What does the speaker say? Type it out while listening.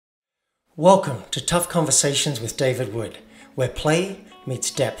Welcome to Tough Conversations with David Wood, where play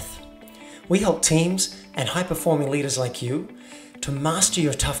meets depth. We help teams and high-performing leaders like you to master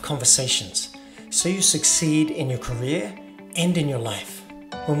your tough conversations so you succeed in your career and in your life.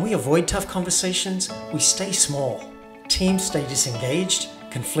 When we avoid tough conversations, we stay small. Teams stay disengaged,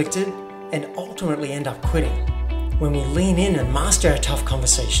 conflicted, and ultimately end up quitting. When we lean in and master our tough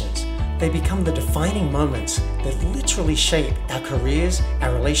conversations, they become the defining moments that literally shape our careers,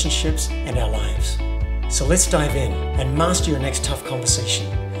 our relationships, and our lives. So let's dive in and master your next tough conversation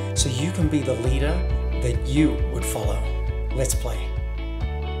so you can be the leader that you would follow. Let's play.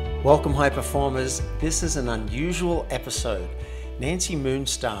 Welcome, high performers. This is an unusual episode. Nancy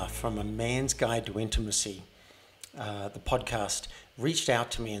Moonstar from A Man's Guide to Intimacy, the podcast, reached out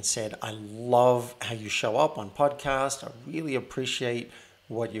to me and said, I love how you show up on podcast. I really appreciate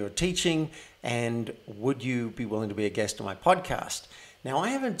what you're teaching, and would you be willing to be a guest on my podcast? Now, I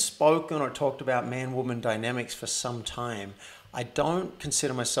haven't spoken or talked about man-woman dynamics for some time. I don't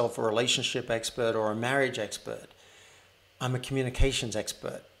consider myself a relationship expert or a marriage expert. I'm a communications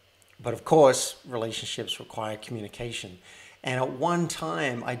expert. But of course, relationships require communication. And at one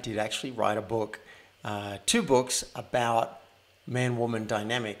time, I did actually write a book, two books about man-woman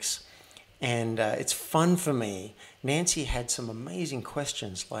dynamics. And it's fun for me. Nancy had some amazing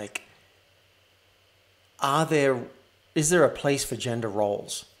questions like, is there a place for gender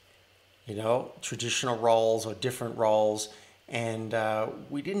roles? You know, traditional roles or different roles. And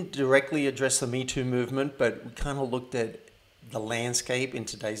we didn't directly address the Me Too movement, but we kind of looked at the landscape in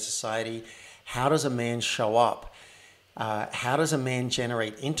today's society. How does a man show up? How does a man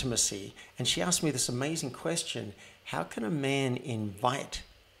generate intimacy? And she asked me this amazing question: how can a man invite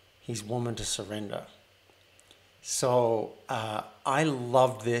his woman to surrender? So I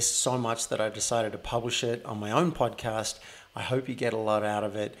loved this so much that I decided to publish it on my own podcast. I hope you get a lot out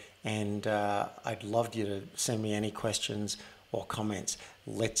of it, and I'd love you to send me any questions or comments.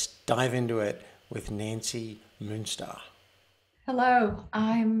 Let's dive into it with Nancy Moonstar. Hello,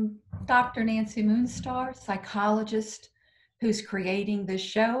 I'm Dr. Nancy Moonstar, psychologist who's creating this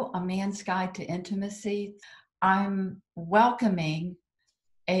show, A Man's Guide to Intimacy. I'm welcoming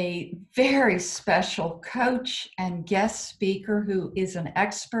a very special coach and guest speaker who is an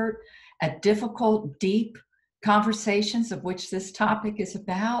expert at difficult, deep conversations, of which this topic is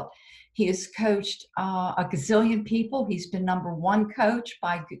about. He has coached a gazillion people. He's been #1 coach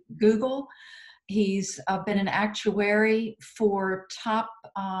by Google. He's been an actuary for top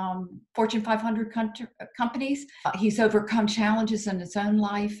Fortune 500 companies. He's overcome challenges in his own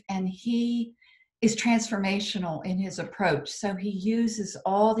life, and he is transformational in his approach. So he uses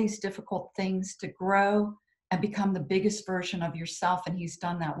all these difficult things to grow and become the biggest version of yourself, and he's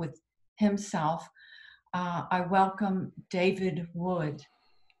done that with himself. I welcome David Wood.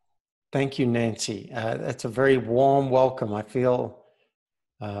 Thank you, Nancy. That's a very warm welcome. I feel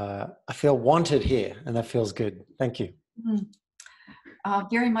wanted here, and that feels good. Thank you.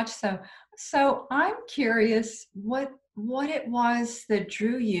 Very much so. So I'm curious what it was that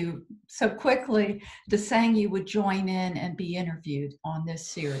drew you so quickly to saying you would join in and be interviewed on this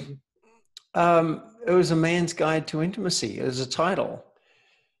series. It was A Man's Guide to Intimacy as a title.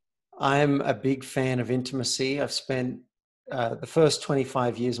 I'm a big fan of intimacy. I've spent the first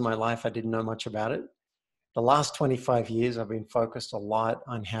 25 years of my life, I didn't know much about it. The last 25 years, I've been focused a lot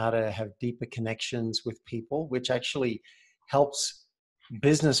on how to have deeper connections with people, which actually helps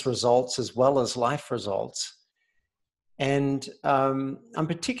business results as well as life results. And I'm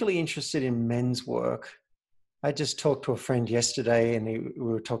particularly interested in men's work. I just talked to a friend yesterday, and we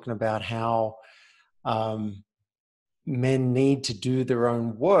were talking about how men need to do their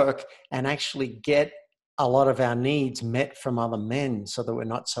own work and actually get a lot of our needs met from other men so that we're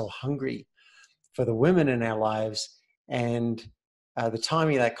not so hungry for the women in our lives. And the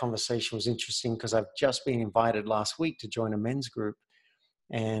timing of that conversation was interesting because I've just been invited last week to join a men's group.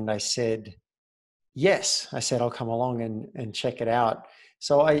 And I said, yes. I said, I'll come along and check it out.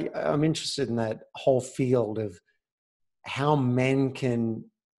 So I'm interested in that whole field of how men can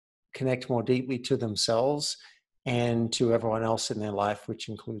connect more deeply to themselves and to everyone else in their life, which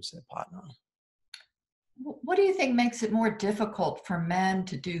includes their partner. What do you think makes it more difficult for men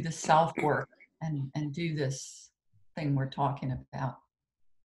to do the self-work and do this thing we're talking about?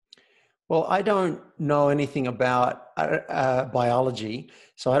 Well, I don't know anything about biology,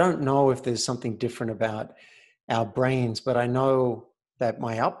 so I don't know if there's something different about our brains, but I know that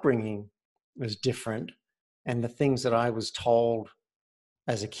my upbringing was different, and the things that I was told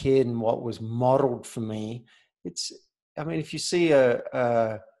as a kid and what was modeled for me, if you see if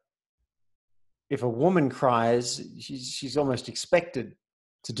a woman cries, she's almost expected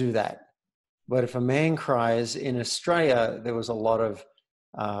to do that. But if a man cries in Australia, there was a lot of,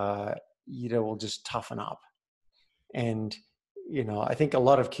 we'll just toughen up. And, I think a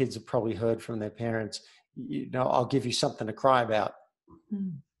lot of kids have probably heard from their parents, I'll give you something to cry about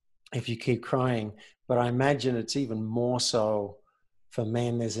if you keep crying. But I imagine it's even more so for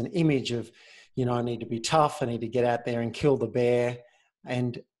men. There's an image of, I need to be tough. I need to get out there and kill the bear.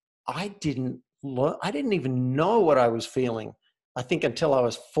 And I didn't even know what I was feeling. I think until I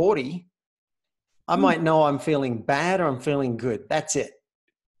was 40, I might know I'm feeling bad or I'm feeling good. That's it.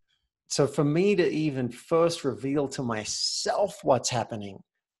 So for me to even first reveal to myself what's happening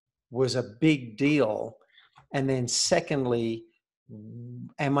was a big deal. And then secondly,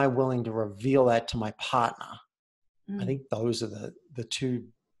 am I willing to reveal that to my partner? I think those are the two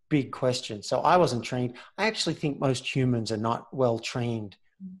big questions. So I wasn't trained. I actually think most humans are not well trained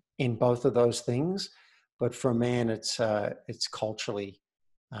in both of those things. But for a man, it's culturally,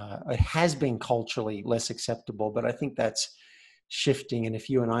 it has been culturally less acceptable, but I think that's shifting. And if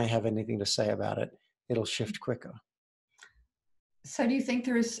you and I have anything to say about it, it'll shift quicker. So do you think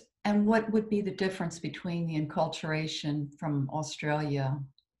and what would be the difference between the enculturation from Australia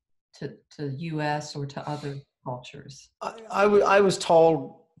to US or to other cultures? I was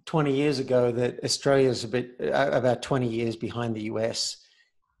told 20 years ago that Australia's about 20 years behind the US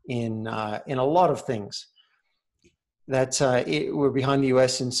in a lot of things. That we're behind the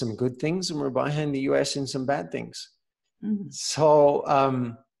US in some good things, and we're behind the US in some bad things. So,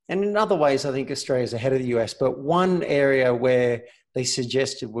 and in other ways, I think Australia's ahead of the US. But one area where they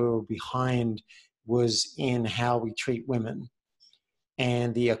suggested we were behind was in how we treat women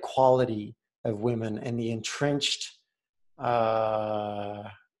and the equality of women and the entrenched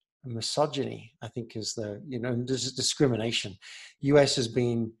misogyny, I think is discrimination. US has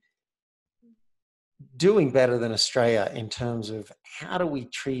been doing better than Australia in terms of how do we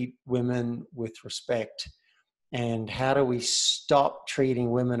treat women with respect and how do we stop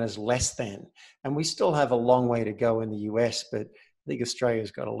treating women as less than. And we still have a long way to go in the US, but I think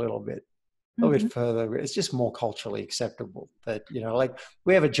Australia's got a little bit further. It's just more culturally acceptable that, like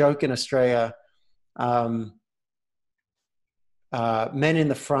we have a joke in Australia, men in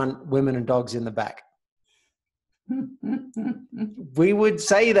the front, women and dogs in the back. We would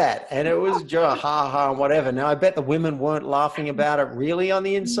say that, and it was ha ha whatever. Now I bet the women weren't laughing about it really on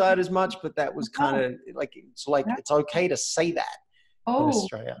the inside as much, but that was kind of like it's okay to say that in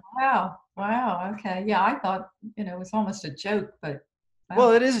Australia. Wow. Okay, yeah, I thought it was almost a joke, but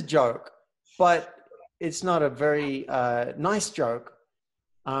well, it is a joke, but it's not a very nice joke,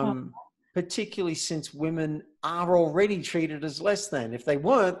 particularly since women are already treated as less than. If they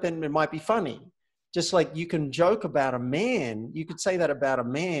weren't, then it might be funny. Just like you can joke about a man, you could say that about a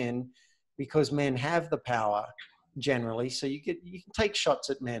man because men have the power generally. So you can take shots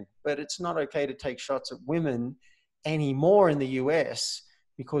at men, but it's not okay to take shots at women anymore in the US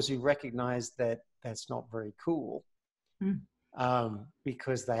because we recognize that that's not very cool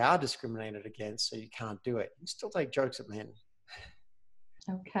because they are discriminated against. So you can't do it. You still take jokes at men.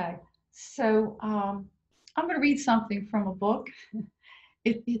 Okay. So I'm going to read something from a book.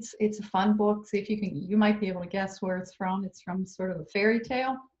 It's a fun book. See if you might be able to guess where it's from. It's from sort of a fairy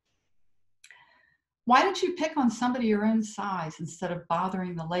tale. Why don't you pick on somebody your own size instead of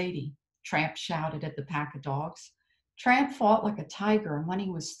bothering the lady? Tramp shouted at the pack of dogs. Tramp fought like a tiger, and when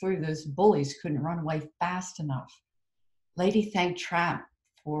he was through, those bullies couldn't run away fast enough. Lady thanked Tramp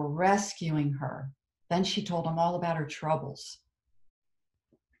for rescuing her. Then she told him all about her troubles.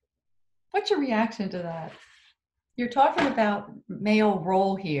 What's your reaction to that? You're talking about male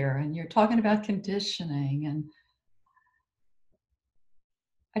role here, and you're talking about conditioning, and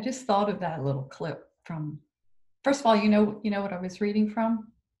I just thought of that little clip from. First of all, you know what I was reading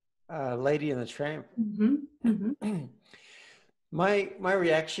from? Lady and the Tramp. My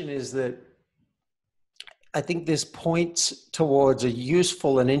reaction is that I think this points towards a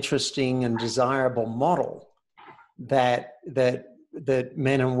useful and interesting and desirable model that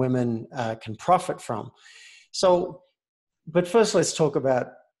men and women can profit from. So, but first let's talk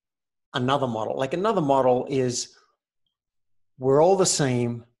about another model. Like another model is we're all the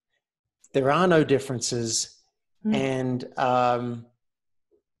same. There are no differences. And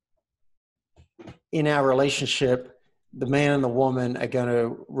in our relationship, the man and the woman are going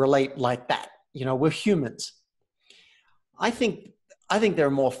to relate like that. We're humans. I think there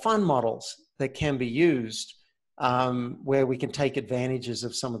are more fun models that can be used where we can take advantages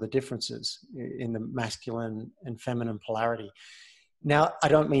of some of the differences in the masculine and feminine polarity. Now, I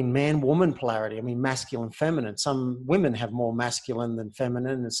don't mean man-woman polarity. I mean masculine, feminine. Some women have more masculine than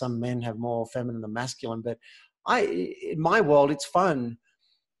feminine, and some men have more feminine than masculine. But in my world, it's fun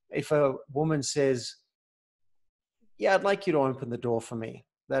if a woman says, yeah, I'd like you to open the door for me,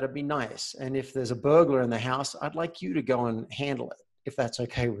 that'd be nice. And if there's a burglar in the house, I'd like you to go and handle it, if that's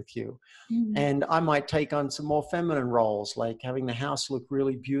okay with you. Mm. And I might take on some more feminine roles, like having the house look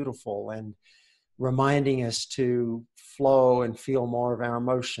really beautiful and reminding us to flow and feel more of our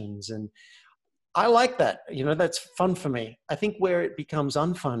emotions. And I like that. That's fun for me. I think where it becomes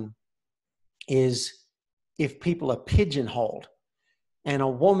unfun is if people are pigeonholed and a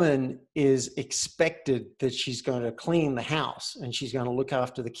woman is expected that she's going to clean the house and she's going to look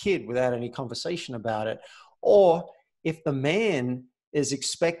after the kid without any conversation about it. Or if the man is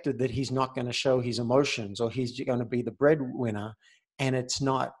expected that he's not going to show his emotions, or he's going to be the breadwinner, and it's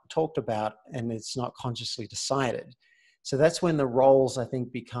not talked about and it's not consciously decided. So that's when the roles, I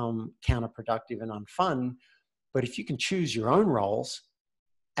think, become counterproductive and unfun. But if you can choose your own roles,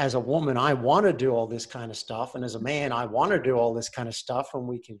 as a woman, I want to do all this kind of stuff. And as a man, I want to do all this kind of stuff. And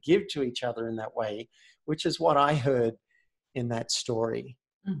we can give to each other in that way, which is what I heard in that story.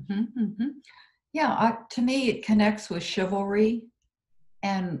 Mm-hmm, mm-hmm. Yeah, to me, it connects with chivalry.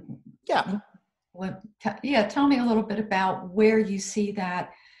 And yeah, tell me a little bit about where you see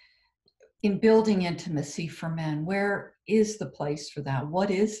that in building intimacy for men. Where is the place for that?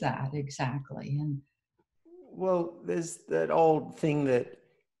 What is that exactly? And well, there's that old thing that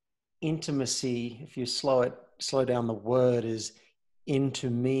intimacy, if you slow down the word, is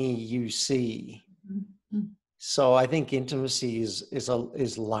into me you see. mm-hmm. So I think intimacy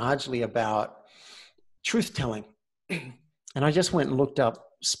is largely about truth telling. And I just went and looked up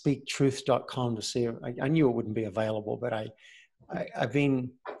speaktruth.com to see. I knew it wouldn't be available, but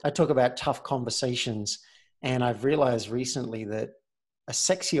I talk about tough conversations, and I've realized recently that a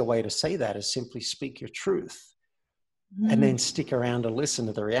sexier way to say that is simply speak your truth, and then stick around to listen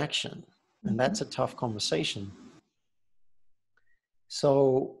to the reaction. And that's a tough conversation.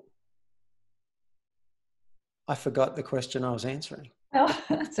 So I forgot the question I was answering. Oh,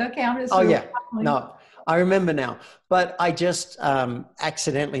 it's okay. I'm just. Oh, yeah. No, I remember now. But I just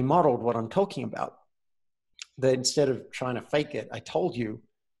accidentally modeled what I'm talking about. That instead of trying to fake it, I told you,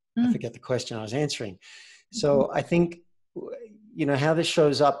 I forget the question I was answering. So I think, how this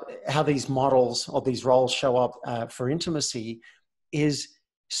shows up, how these models or these roles show up for intimacy is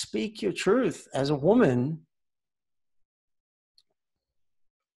speak your truth. As a woman,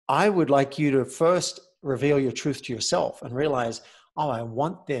 I would like you to first reveal your truth to yourself and realize, oh, I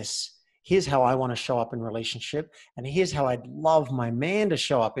want this. Here's how I want to show up in relationship. And here's how I'd love my man to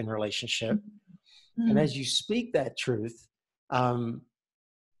show up in relationship. And as you speak that truth, and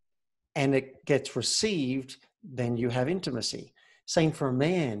it gets received, then you have intimacy. Same for a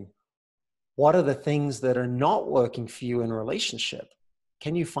man. What are the things that are not working for you in a relationship?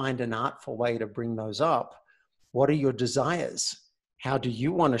 Can you find an artful way to bring those up? What are your desires? How do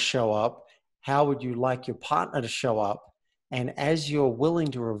you want to show up? How would you like your partner to show up? And as you're willing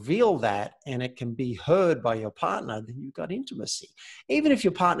to reveal that and it can be heard by your partner, then you've got intimacy. Even if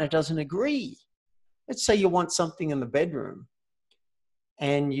your partner doesn't agree. Let's say you want something in the bedroom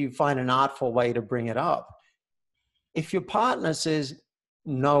and you find an artful way to bring it up. If your partner says,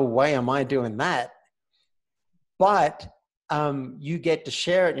 no way am I doing that, but you get to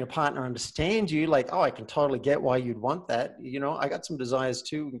share it and your partner understands you, like, oh, I can totally get why you'd want that. I got some desires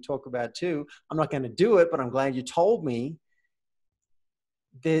too, we can talk about too. I'm not going to do it, but I'm glad you told me.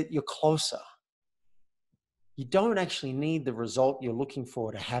 That you're closer. You don't actually need the result you're looking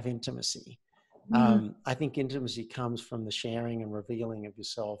for to have intimacy. I think intimacy comes from the sharing and revealing of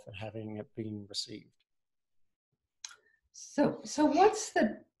yourself and having it being received. So what's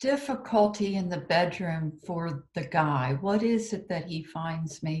the difficulty in the bedroom for the guy? What is it that he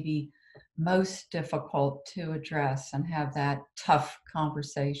finds maybe most difficult to address and have that tough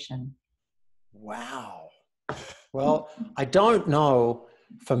conversation? Wow. Well, I don't know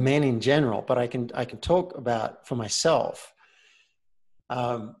for men in general, but I can talk about for myself.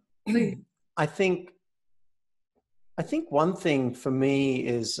 I think one thing for me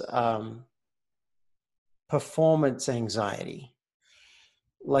is performance anxiety.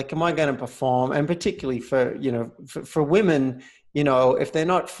 Like, am I going to perform? And particularly for, for women, if they're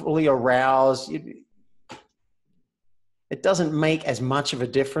not fully aroused, it doesn't make as much of a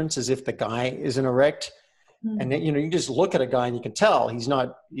difference as if the guy isn't erect. And then, you just look at a guy and you can tell he's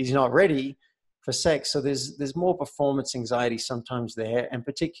not ready for sex. So there's more performance anxiety sometimes there. And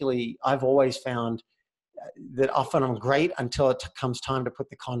particularly, I've always found that often I'm great until it comes time to put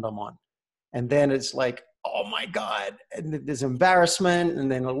the condom on. And then it's like, oh my God, and there's embarrassment,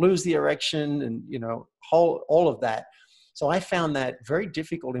 and then I'll lose the erection, and all of that. So I found that very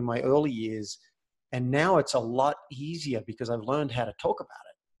difficult in my early years. And now it's a lot easier because I've learned how to talk about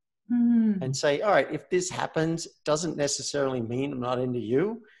it. and Mm. say, all right, if this happens, doesn't necessarily mean I'm not into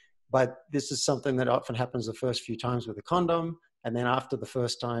you, but this is something that often happens the first few times with a condom. And then after the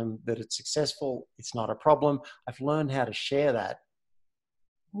first time that it's successful, it's not a problem. I've learned how to share that.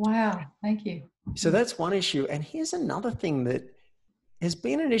 Wow. Thank you. So that's one issue. And here's another thing that has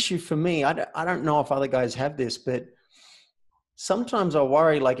been an issue for me. I don't know if other guys have this, but sometimes I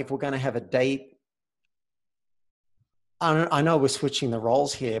worry, like if we're going to have a date, I know we're switching the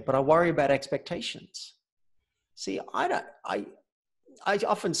roles here, but I worry about expectations. See, I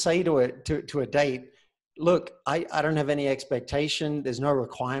often say to a date, look, I don't have any expectation. There's no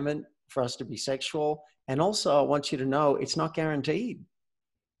requirement for us to be sexual. And also I want you to know it's not guaranteed.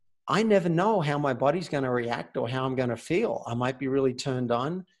 I never know how my body's going to react or how I'm going to feel. I might be really turned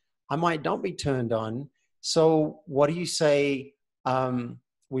on. I might not be turned on. So what do you say?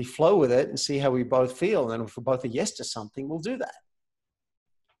 We flow with it and see how we both feel. And if we're both a yes to something, we'll do that.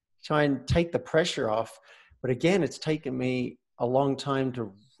 Try and take the pressure off. But again, it's taken me a long time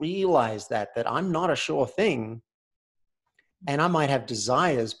to realize that I'm not a sure thing. And I might have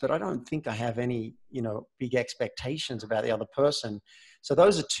desires, but I don't think I have any, big expectations about the other person. So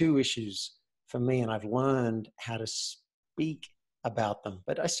those are two issues for me, and I've learned how to speak about them,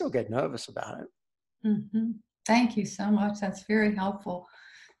 but I still get nervous about it. Mm-hmm. Thank you so much. That's very helpful.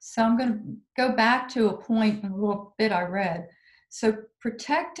 So I'm going to go back to a point, a little bit I read. So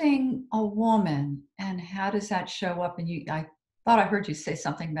protecting a woman, and how does that show up? And I thought I heard you say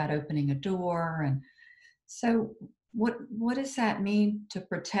something about opening a door. And so what does that mean to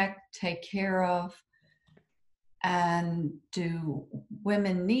protect, take care of? And do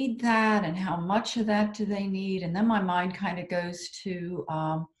women need that? And how much of that do they need? And then my mind kind of goes to,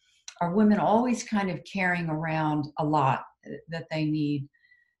 are women always kind of carrying around a lot that they need,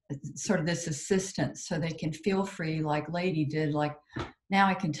 sort of this assistance so they can feel free, like Lady did, like, now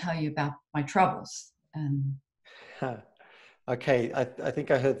I can tell you about my troubles. And Okay, I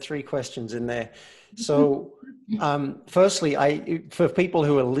think I heard three questions in there. So firstly, for people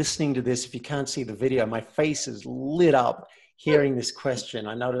who are listening to this, if you can't see the video, my face is lit up hearing this question.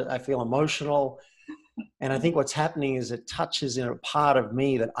 I feel emotional. And I think what's happening is it touches in a part of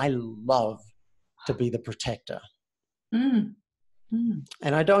me that I love to be the protector. mm, mm,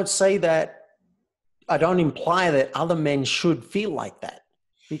 And I don't imply that other men should feel like that,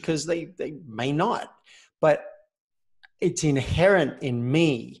 because they may not. But it's inherent in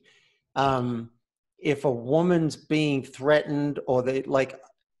me. If a woman's being threatened, or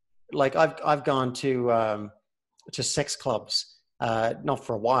I've gone to sex clubs, not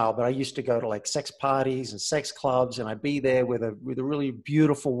for a while, but I used to go to like sex parties and sex clubs, and I'd be there with a really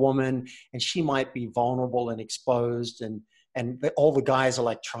beautiful woman, and she might be vulnerable and exposed, and all the guys are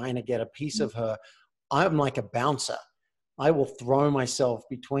like trying to get a piece of her. I'm like a bouncer. I will throw myself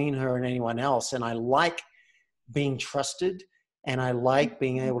between her and anyone else, and I like being trusted, and I like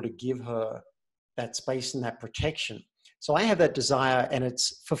being able to give her that space and that protection. So I have that desire, and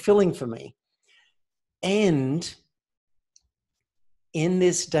it's fulfilling for me. And in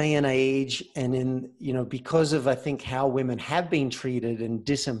this day and age, and because of, I think, how women have been treated and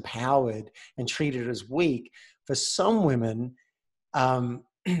disempowered and treated as weak, for some women,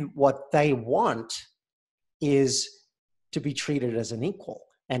 what they want is to be treated as an equal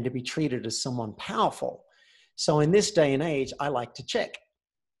and to be treated as someone powerful. So in this day and age, I like to check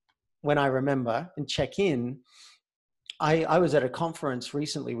when I remember and check in. I was at a conference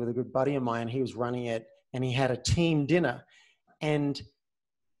recently with a good buddy of mine. He was running it, and he had a team dinner. And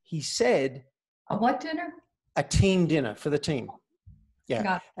he said, a what dinner? a team dinner for the team.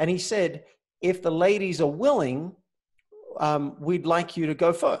 Yeah. And he said, if the ladies are willing, we'd like you to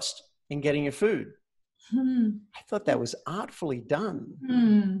go first in getting your food. I thought that was artfully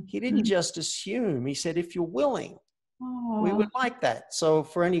done. He didn't just assume. He said, if you're willing, we would like that. So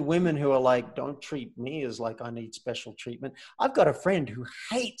for any women who are like, don't treat me as like I need special treatment. I've got a friend who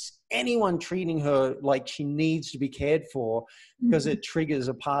hates anyone treating her like she needs to be cared for, because it triggers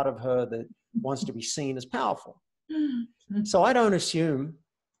a part of her that wants to be seen as powerful. So I don't assume.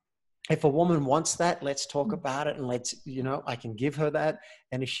 If a woman wants that, let's talk about it, and I can give her that.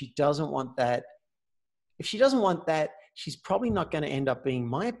 And if she doesn't want that, she's probably not going to end up being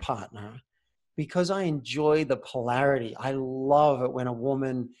my partner, because I enjoy the polarity. I love it when a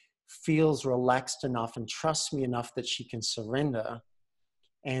woman feels relaxed enough and trusts me enough that she can surrender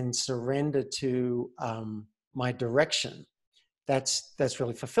to my direction. That's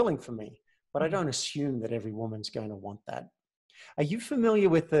really fulfilling for me. But I don't assume that every woman's going to want that. Are you familiar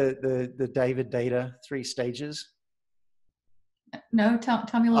with the David Data 3 stages? No, tell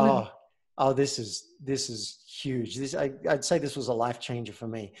me a little bit. Oh, this is huge. I'd say this was a life changer for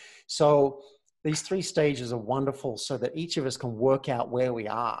me. So these three stages are wonderful so that each of us can work out where we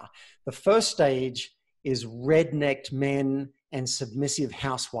are. The first stage is red-necked men and submissive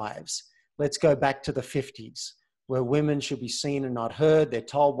housewives. Let's go back to the 50s, where women should be seen and not heard. They're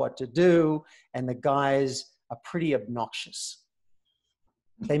told what to do, and the guys are pretty obnoxious.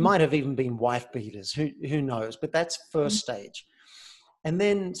 They might have even been wife beaters, who knows? But that's first stage. And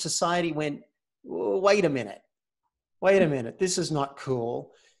then society went, wait a minute, this is not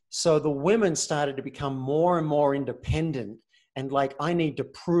cool. So the women started to become more and more independent and like, I need to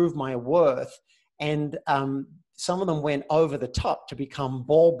prove my worth. And some of them went over the top to become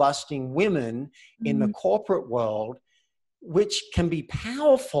ball-busting women in the corporate world, which can be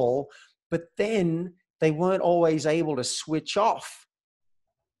powerful, but then they weren't always able to switch off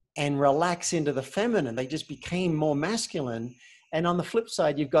and relax into the feminine. They just became more masculine. And on the flip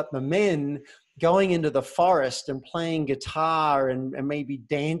side, you've got the men going into the forest and playing guitar and maybe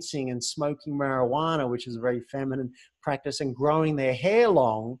dancing and smoking marijuana, which is a very feminine practice, and growing their hair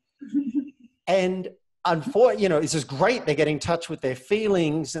long. And unfortunately, it's just great. They get in touch with their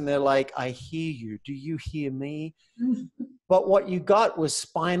feelings and they're like, I hear you. Do you hear me? But what you got was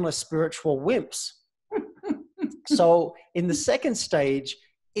spineless spiritual wimps. So in the second stage,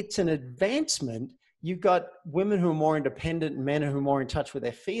 it's an advancement. You've got women who are more independent and men who are more in touch with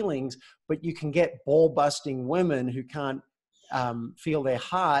their feelings, but you can get ball-busting women who can't feel their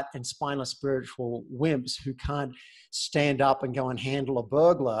heart, and spineless spiritual wimps who can't stand up and go and handle a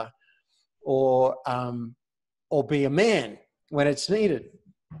burglar or be a man when it's needed.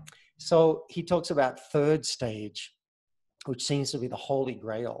 So he talks about third stage, which seems to be the holy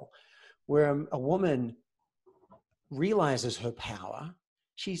grail, where a woman realizes her power.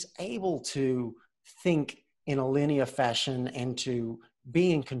 She's able to think in a linear fashion and to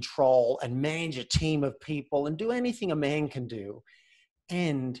be in control and manage a team of people and do anything a man can do.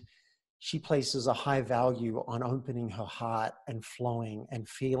 And she places a high value on opening her heart and flowing and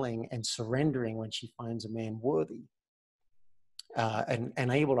feeling and surrendering when she finds a man worthy and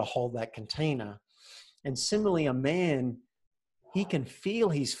able to hold that container. And similarly, a man, he can feel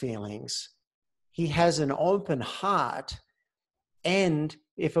his feelings. He has an open heart. And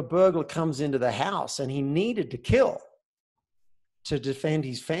if a burglar comes into the house and he needed to kill to defend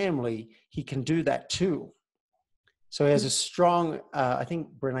his family, he can do that too. So he has a strong, I think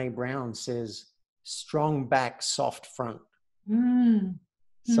Brene Brown says, strong back, soft front.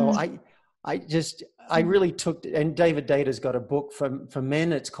 So I really took, and David Data's got a book for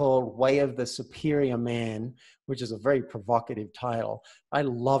men. It's called Way of the Superior Man, which is a very provocative title. I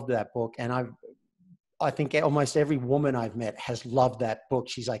loved that book. And I think almost every woman I've met has loved that book.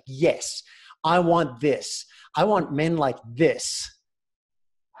 She's like, yes, I want this. I want men like this.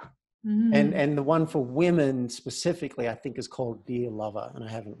 And the one for women specifically, I think is called Dear Lover. And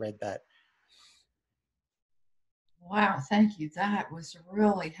I haven't read that. Wow, thank you. That was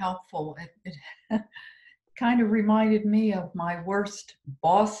really helpful. It kind of reminded me of my worst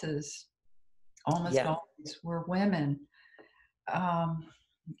bosses. Almost always were women.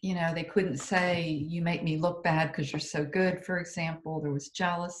 They couldn't say, you make me look bad because you're so good, for example. There was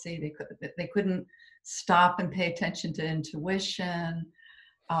jealousy. They couldn't stop and pay attention to intuition.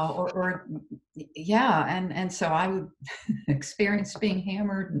 And so I would experience being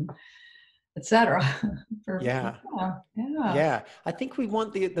hammered and etc. Yeah. I think we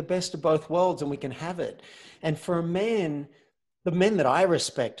want the best of both worlds, and we can have it. And for a man, the men that I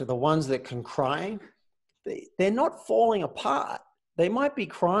respect are the ones that can cry. They're not falling apart. They might be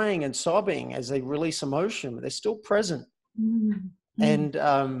crying and sobbing as they release emotion, but they're still present. And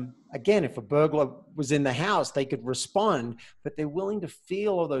again, if a burglar was in the house, they could respond, but they're willing to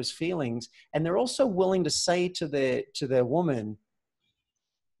feel all those feelings. And they're also willing to say to their woman,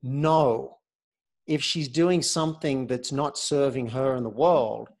 no. If she's doing something that's not serving her in the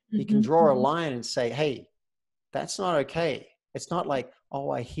world, he can draw a line and say, hey, that's not okay. It's not like,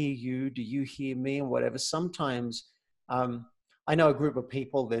 oh, I hear you. Do you hear me? And whatever. Sometimes I know a group of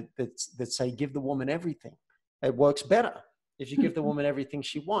people that say, give the woman everything. It works better if you give the woman everything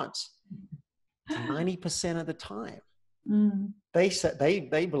she wants. 90% of the time.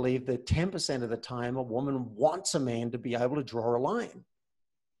 They believe that 10% of the time a woman wants a man to be able to draw a line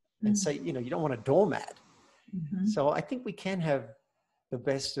and say, you don't want a doormat. So I think we can have the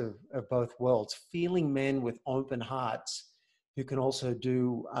best of both worlds, feeling men with open hearts who can also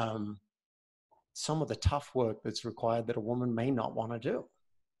do some of the tough work that's required that a woman may not want to do.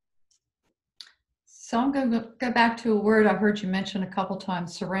 So I'm going to go back to a word I heard you mention a couple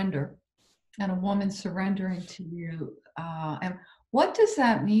times, surrender, and a woman surrendering to you. And what does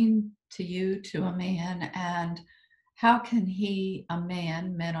that mean to you, to a man, and how can he, a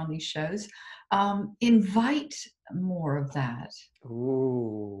man, men on these shows, invite more of that?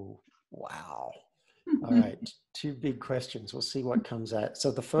 Ooh, wow. All right, two big questions. We'll see what comes out.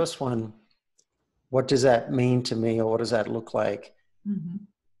 So the first one, what does that mean to me, or what does that look like? Mhm.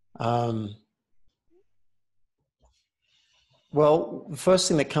 Well, the first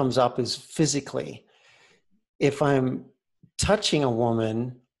thing that comes up is physically. If I'm touching a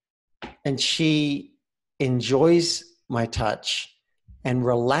woman and she enjoys my touch and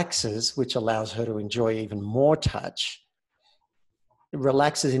relaxes, which allows her to enjoy even more touch, it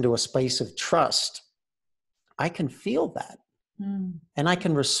relaxes into a space of trust, I can feel that. And I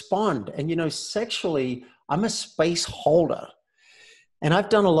can respond. And, you know, sexually, I'm a space holder. And I've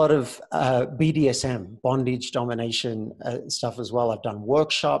done a lot of BDSM, bondage domination stuff as well. I've done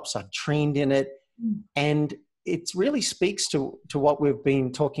workshops, I've trained in it. And it really speaks to what we've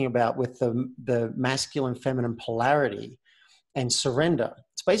been talking about with the masculine feminine polarity and surrender.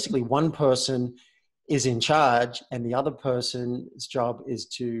 It's basically one person is in charge and the other person's job is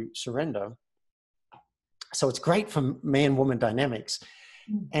to surrender. So it's great for man-woman dynamics.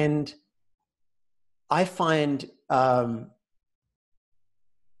 And I find, I'm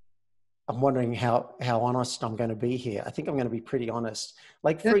wondering how honest I'm going to be here. I think I'm going to be pretty honest.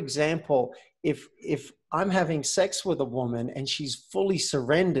 Like, for example, if I'm having sex with a woman and she's fully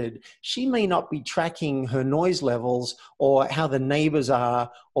surrendered, she may not be tracking her noise levels or how the neighbors are,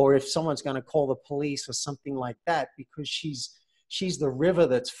 or if someone's going to call the police or something like that, because she's the river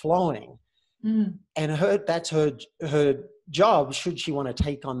that's flowing. And that's her job, should she want to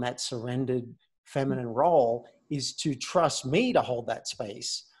take on that surrendered feminine role, is to trust me to hold that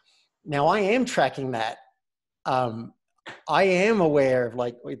space. Now, I am tracking that. I am aware of,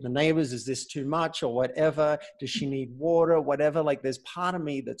 like, with the neighbors, is this too much or whatever? Does she need water? Whatever. Like, there's part of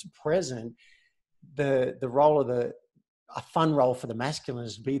me that's present. The role of a fun role for the masculine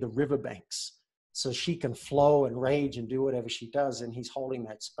is to be the riverbanks, so she can flow and rage and do whatever she does, and he's holding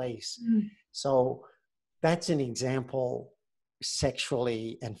that space. So that's an example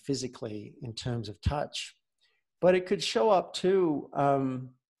sexually and physically in terms of touch. But it could show up too.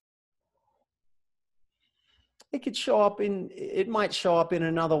 It might show up in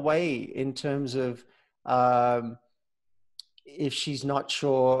another way in terms of if she's not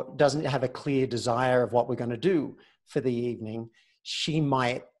sure, doesn't have a clear desire of what we're going to do for the evening, she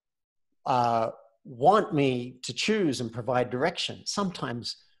might want me to choose and provide direction.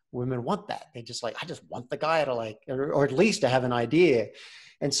 Sometimes women want that. They're just like, I just want the guy to, like, or at least to have an idea.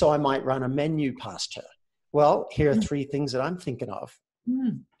 And so I might run a menu past her. Well, here are 3 things that I'm thinking of.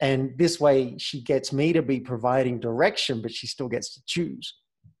 And this way she gets me to be providing direction, but she still gets to choose.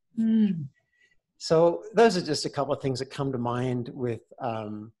 So those are just a couple of things that come to mind with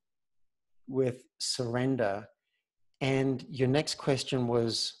surrender. And your next question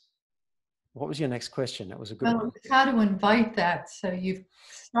was, what was your next question? That was a good one. How to invite that. So you've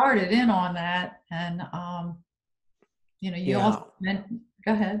started in on that, and you also meant,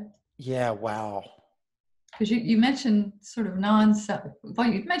 go ahead. Yeah, wow. Because you mentioned sort of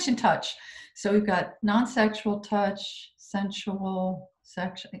you mentioned touch. So we've got non-sexual touch, sensual,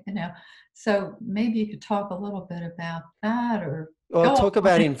 sexual, So maybe you could talk a little bit about that, or talk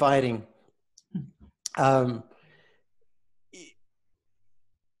about inviting.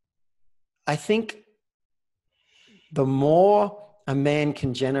 I think the more a man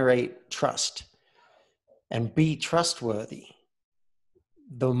can generate trust and be trustworthy,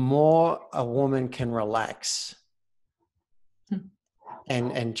 the more a woman can relax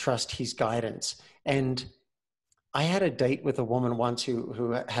and trust his guidance. And I had a date with a woman once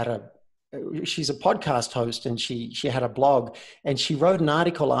who had she's a podcast host, and she had a blog, and she wrote an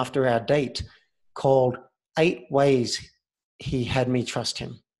article after our date called 8 Ways He Had Me Trust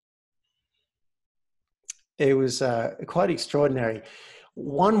Him. It was quite extraordinary.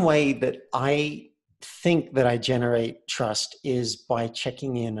 One way that I think that I generate trust is by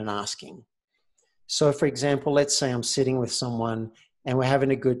checking in and asking. So, for example, let's say I'm sitting with someone and we're having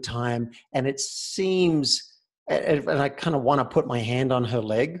a good time, and it seems, and I kind of want to put my hand on her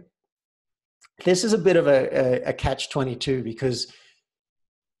leg. This is a bit of a catch-22, because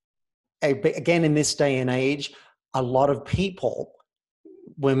again, in this day and age, a lot of people,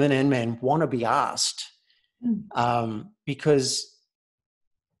 women and men, want to be asked, because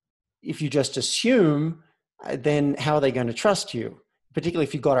if you just assume, then how are they going to trust you, particularly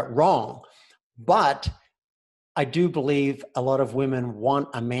if you got it wrong? But I do believe a lot of women want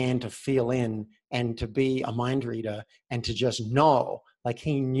a man to feel in and to be a mind reader and to just know Like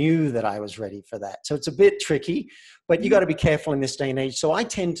he knew that I was ready for that. So it's a bit tricky, but you got to be careful in this day and age. So I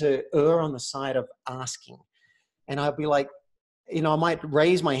tend to err on the side of asking. And I'll be like, I might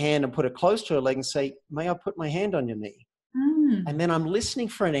raise my hand and put it close to her leg and say, may I put my hand on your knee? Mm. And then I'm listening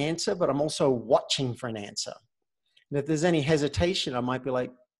for an answer, but I'm also watching for an answer. And if there's any hesitation, I might be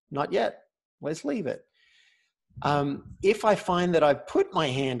like, not yet, let's leave it. If I find that I've put my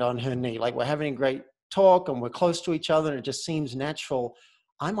hand on her knee, like we're having a great talk and we're close to each other and it just seems natural,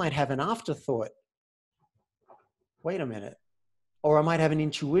 I might have an afterthought. Wait a minute. Or I might have an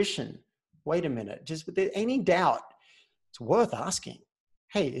intuition. Wait a minute. Just with any doubt, it's worth asking.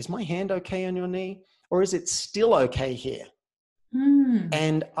 Hey, is my hand okay on your knee? Or is it still okay here? Mm.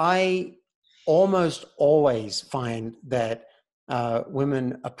 And I almost always find that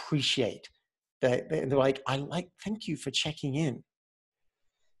women appreciate that. They're like, thank you for checking in.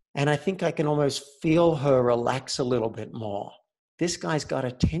 And I think I can almost feel her relax a little bit more. This guy's got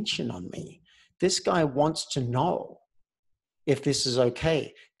attention on me. This guy wants to know if this is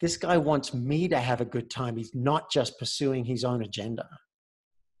okay. This guy wants me to have a good time. He's not just pursuing his own agenda.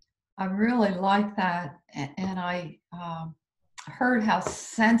 I really like that. And I heard how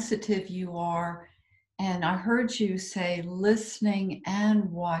sensitive you are. And I heard you say listening and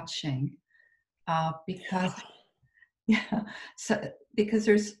watching because, yeah, so because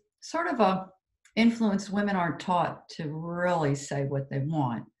there's sort of a influence women aren't taught to really say what they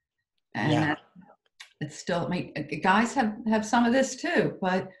want. And Yeah. that it's still, I mean, guys have some of this too,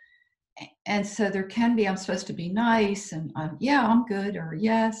 but and so there can be, I'm supposed to be nice and yeah, I'm good, or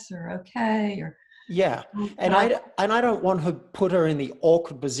yes, or okay, or Yeah. And but I don't want to put her in the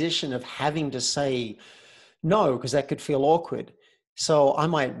awkward position of having to say no, because that could feel awkward. So I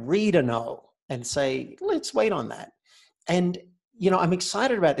might read a no and say, let's wait on that. And, I'm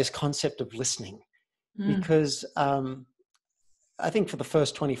excited about this concept of listening because I think for the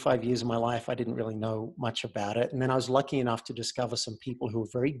first 25 years of my life, I didn't really know much about it. And then I was lucky enough to discover some people who were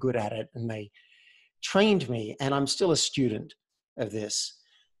very good at it and they trained me. And I'm still a student of this.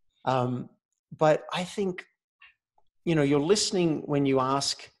 But I think, you're listening when you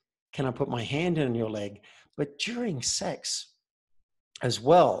ask, can I put my hand in your leg? But during sex as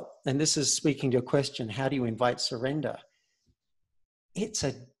well, and this is speaking to your question, how do you invite surrender? It's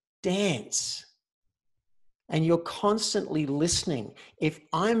a dance. And you're constantly listening. If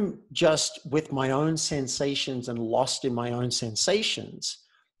I'm just with my own sensations and lost in my own sensations,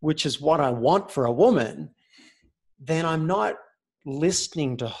 which is what I want for a woman, then I'm not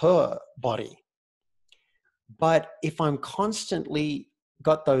listening to her body. But if I'm constantly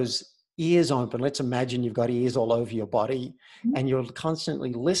got those ears open, let's imagine you've got ears all over your body and you're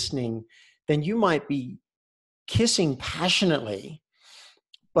constantly listening, then you might be kissing passionately,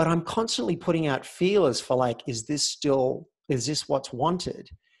 but I'm constantly putting out feelers for like, is this what's wanted?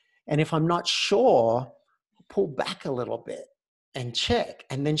 And if I'm not sure, pull back a little bit and check.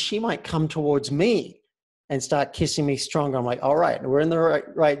 And then she might come towards me and start kissing me stronger. I'm like, all right, we're in the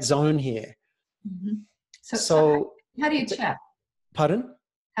right zone here. mm-hmm. So So how do you check? pardon?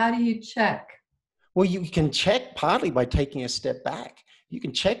 How do you check? Well, you can check partly by taking a step back. You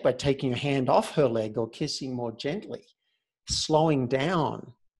can check by taking your hand off her leg or kissing more gently, slowing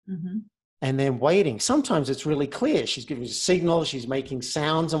down, and then waiting. Sometimes it's really clear. She's giving you signals, she's making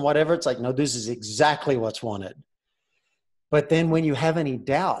sounds and whatever. It's like, no, this is exactly what's wanted. But then when you have any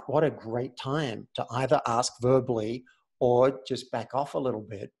doubt, what a great time to either ask verbally or just back off a little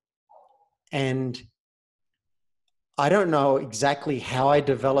bit. And I don't know exactly how I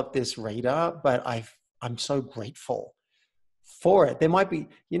developed this radar, but I'm so grateful for it. There might be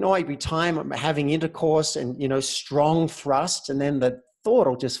time I'm having intercourse and, strong thrust. And then the thought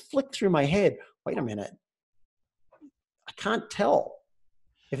will just flick through my head. Wait a minute. I can't tell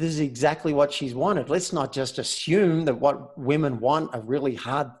if this is exactly what she's wanted. Let's not just assume that what women want are really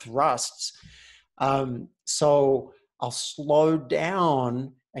hard thrusts. So I'll slow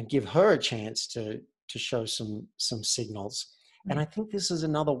down and give her a chance to show some signals. And I think this is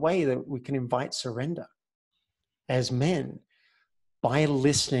another way that we can invite surrender as men by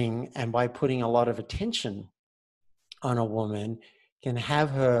listening and by putting a lot of attention on a woman, can have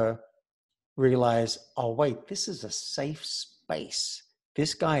her realize, oh, wait, this is a safe space.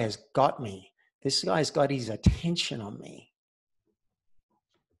 This guy has got me. This guy's got his attention on me.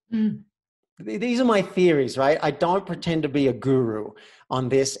 These are my theories, right? I don't pretend to be a guru on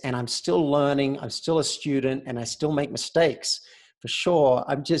this, and I'm still learning. I'm still a student, and I still make mistakes for sure.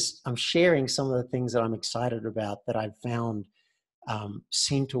 I'm sharing some of the things that I'm excited about that I've found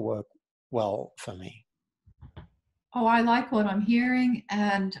seem to work well for me. Oh, I like what I'm hearing,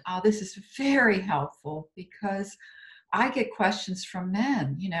 and this is very helpful because I get questions from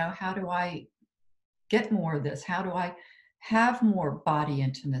men, how do I get more of this? How do I have more body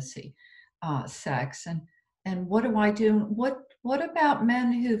intimacy, sex? And what do I do? What about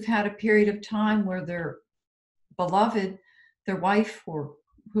men who've had a period of time where their beloved, their wife or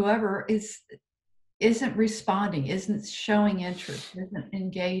whoever isn't responding, isn't showing interest, isn't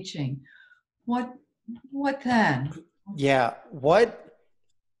engaging? What what then? Yeah.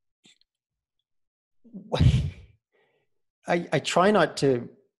 I try not to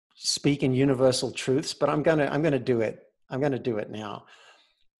speak in universal truths, but I'm gonna do it. I'm gonna do it now.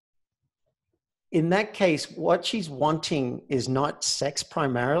 In that case, what she's wanting is not sex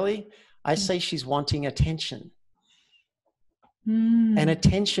primarily. I say she's wanting attention. And Mm.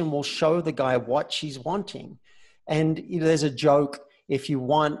 attention will show the guy what she's wanting. And there's a joke, if you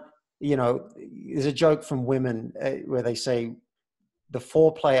want, there's a joke from women where they say, the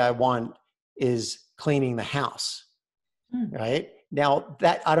foreplay I want is cleaning the house, right? Now,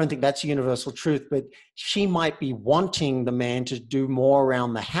 that I don't think that's a universal truth, but she might be wanting the man to do more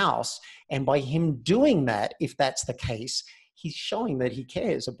around the house. And by him doing that, if that's the case, he's showing that he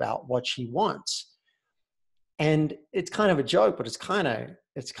cares about what she wants. And it's kind of a joke, but it's kind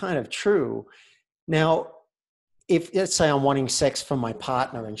of true. Now, if let's say I'm wanting sex from my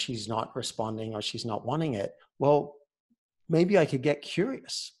partner and she's not responding or she's not wanting it, well, maybe I could get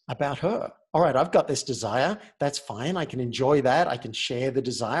curious about her. All right, I've got this desire. That's fine. I can enjoy that. I can share the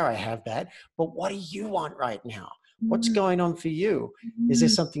desire. I have that. But what do you want right now? What's going on for you? Is there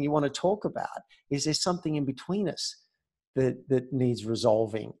something you want to talk about? Is there something in between us that needs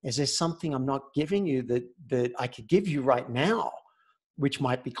resolving? Is there something I'm not giving you that I could give you right now, which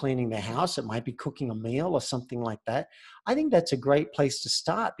might be cleaning the house, it might be cooking a meal or something like that? I think that's a great place to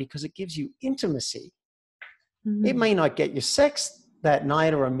start because it gives you intimacy. It may not get you sex that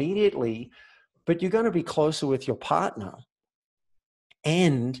night or immediately, but you're going to be closer with your partner.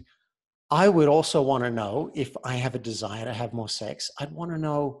 And I would also want to know, if I have a desire to have more sex, I'd want to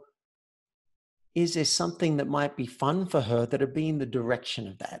know, is there something that might be fun for her that'd be in the direction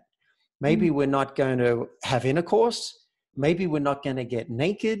of that? Maybe we're not going to have intercourse. Maybe we're not going to get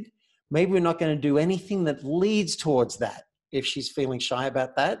naked. Maybe we're not going to do anything that leads towards that. If she's feeling shy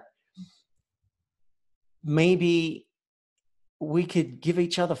about that, maybe we could give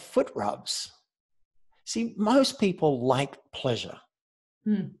each other foot rubs. See, most people like pleasure.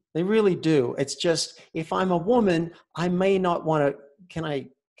 They really do. It's just, if I'm a woman, I may not want to,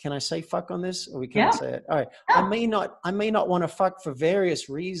 can I say fuck on this? Or we can't say it? All right. I may not want to fuck for various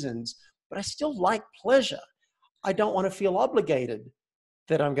reasons, but I still like pleasure. I don't want to feel obligated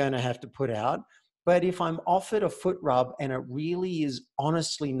that I'm going to have to put out. But if I'm offered a foot rub and it really is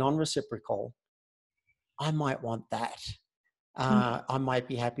honestly non-reciprocal, I might want that. I might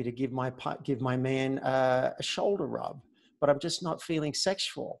be happy to give my man a shoulder rub, but I'm just not feeling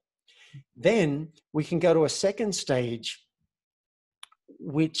sexual. Then we can go to a second stage,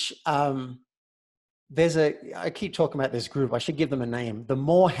 which I keep talking about this group. I should give them a name. The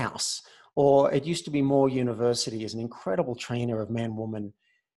Moore House, or it used to be Moore University, is an incredible trainer of man-woman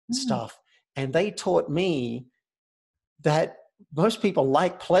stuff. And they taught me that most people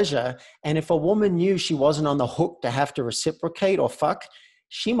like pleasure. And if a woman knew she wasn't on the hook to have to reciprocate or fuck,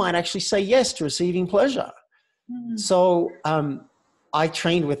 she might actually say yes to receiving pleasure. So I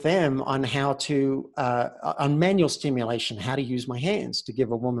trained with them on how to, on manual stimulation, how to use my hands to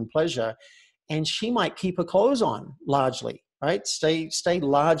give a woman pleasure. And she might keep her clothes on largely, right? Stay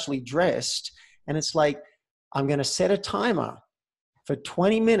largely dressed. And it's like, I'm going to set a timer for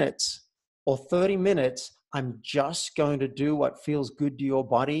 20 minutes or 30 minutes. I'm just going to do what feels good to your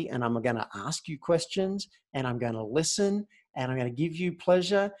body. And I'm going to ask you questions and I'm going to listen and I'm going to give you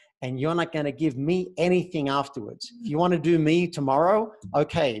pleasure. And you're not going to give me anything afterwards. If you want to do me tomorrow,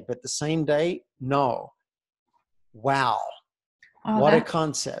 okay. But the same day, no. Wow. What a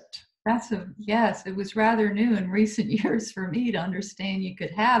concept. Yes, it was rather new in recent years for me to understand you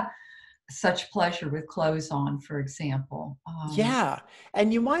could have such pleasure with clothes on, for example. Yeah.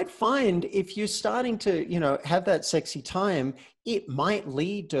 And you might find if you're starting to, have that sexy time, it might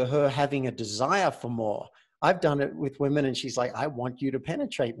lead to her having a desire for more. I've done it with women and she's like, I want you to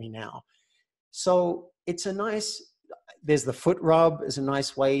penetrate me now. So there's the foot rub is a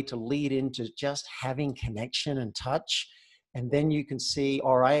nice way to lead into just having connection and touch. And then you can see,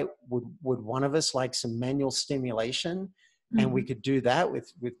 all right, would one of us like some manual stimulation? And we could do that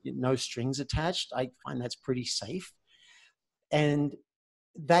with no strings attached. I find that's pretty safe. And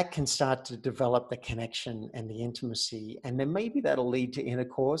that can start to develop the connection and the intimacy. And then maybe that'll lead to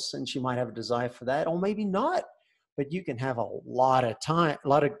intercourse and she might have a desire for that, or maybe not. But you can have a lot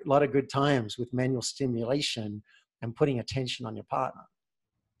of good times with manual stimulation and putting attention on your partner.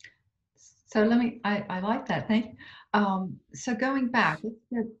 So I like that. Thank you. So going back, let's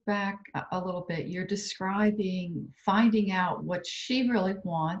get back a little bit. You're describing finding out what she really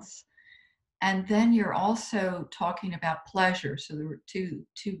wants, and then you're also talking about pleasure. So there were two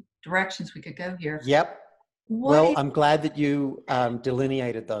directions we could go here. Yep. What Well, is, I'm glad that you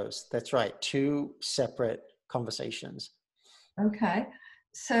delineated those. That's right. Two separate conversations. okay.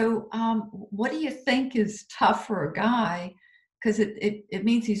 So what do you think is tough for a guy? Because it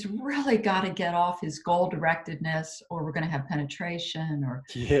means he's really got to get off his goal directedness, or we're going to have penetration, or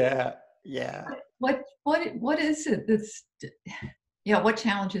Yeah. Yeah. what is it that's, yeah, what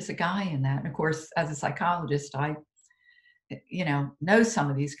challenges a guy in that? And of course, as a psychologist, I know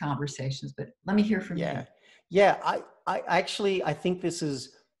some of these conversations, but let me hear from you. Yeah. Yeah. I think this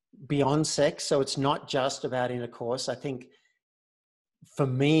is beyond sex. So it's not just about intercourse. I think for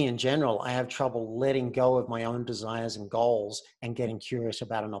me in general, I have trouble letting go of my own desires and goals and getting curious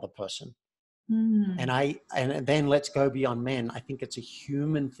about another person. Mm, And then let's go beyond men. I think it's a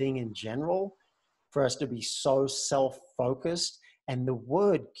human thing in general for us to be so self-focused. And the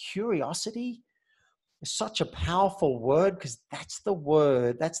word curiosity is such a powerful word because that's the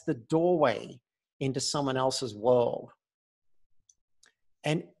word, that's the doorway into someone else's world.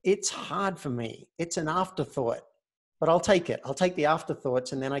 And it's hard for me. It's an afterthought, but I'll take it. I'll take the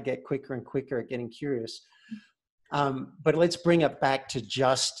afterthoughts and then I get quicker and quicker at getting curious. But let's bring it back to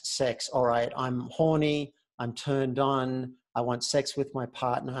just sex. All right, I'm horny, I'm turned on, I want sex with my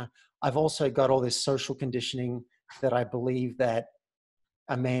partner. I've also got all this social conditioning that I believe that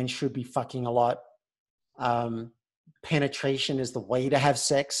a man should be fucking a lot. Penetration is the way to have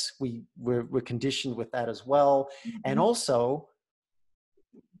sex. We're conditioned with that as well. And mhm. also,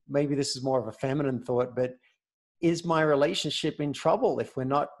 maybe this is more of a feminine thought, but is my relationship in trouble if we're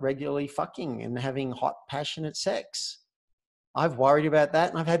not regularly fucking and having hot, passionate sex? I've worried about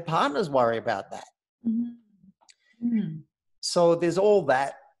that, and I've had partners worry about that. Mhm. Mm. So there's all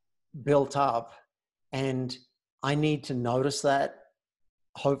that built up, and I need to notice that,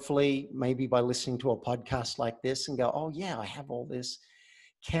 hopefully, maybe by listening to a podcast like this and go, oh, yeah, I have all this.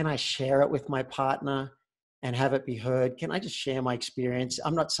 Can I share it with my partner and have it be heard? Can I just share my experience?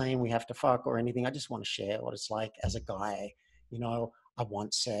 I'm not saying we have to fuck or anything. I just want to share what it's like as a guy. I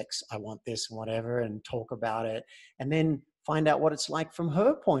want sex, I want this and whatever, and talk about it. And then find out what it's like from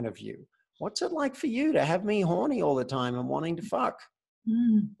her point of view. What's it like for you to have me horny all the time and wanting to fuck?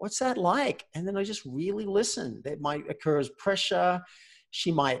 Mm. What's that like? And then I just really listen. There might occur as pressure.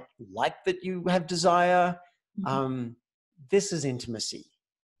 She might like that you have desire. Mhm. Um, this is intimacy,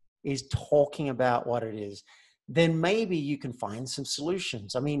 is talking about what it is. Then maybe you can find some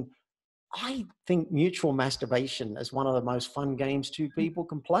solutions. I mean, I think mutual masturbation is one of the most fun games two people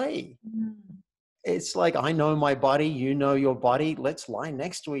can play. Mm. It's like, I know my body, you know your body. Let's lie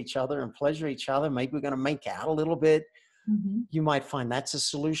next to each other and pleasure each other. Maybe we're going to make out a little bit. Mhm. You might find that's a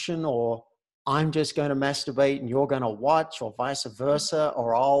solution, or I'm just going to masturbate and you're going to watch, or vice versa,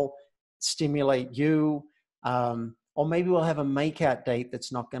 or I'll stimulate you. Or maybe we'll have a makeout date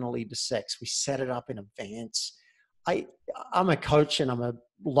that's not going to lead to sex. We set it up in advance. I, I'm a coach and I'm a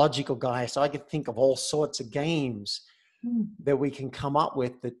logical guy, so I can think of all sorts of games Mm. that we can come up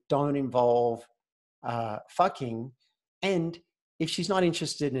with that don't involve fucking. And if she's not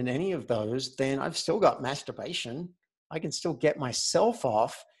interested in any of those, then I've still got masturbation. I can still get myself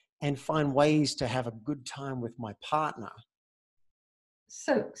off and find ways to have a good time with my partner.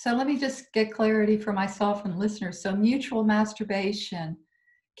 So let me just get clarity for myself and listeners. So mutual masturbation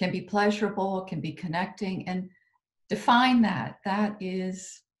can be pleasurable, can be connecting, and define that. That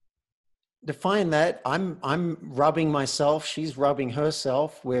is, Define that. I'm rubbing myself, she's rubbing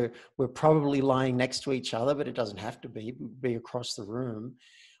herself. We're probably lying next to each other, but it doesn't have to be. We'd be across the room.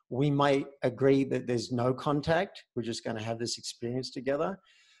 We might agree that there's no contact. We're just going to have this experience together.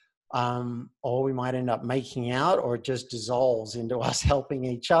 Or we might end up making out, or it just dissolves into us helping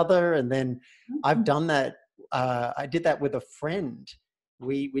each other. And then I've done that. I did that with a friend.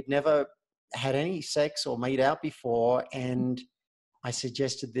 We'd never had any sex or made out before. And I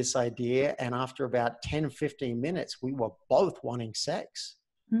suggested this idea. And after about 10, 15 minutes, we were both wanting sex.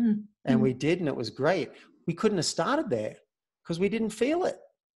 mm, And mm. we did, and it was great. We couldn't have started there because we didn't feel it.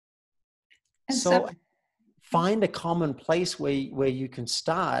 And so, So find a common place where you can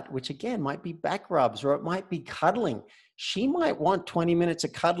start, which again might be back rubs, or it might be cuddling. She might want 20 minutes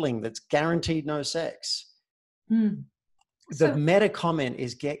of cuddling that's guaranteed no sex. mm. The So, meta comment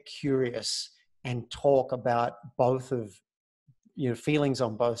is get curious and talk about both of feelings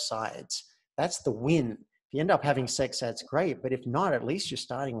on both sides. That's the win. If you end up having sex, that's great. But if not, at least you're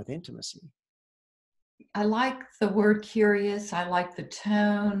starting with intimacy. I like the word curious. I like the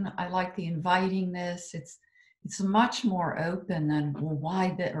tone. I like the invitingness. It's much more open than, well,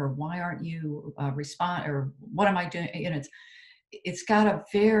 why that, or why aren't you respond, or what am I doing? It's got a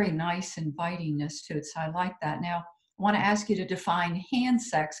very nice invitingness to it. So I like that. Now, I want to ask you to define hand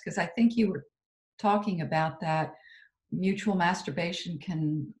sex, because I think you were talking about that. Mutual masturbation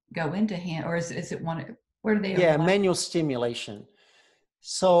can go into hand, or is it one? Where do they Yeah, overlap? manual stimulation.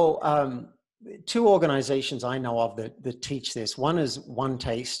 So two organizations I know of that teach this. One is One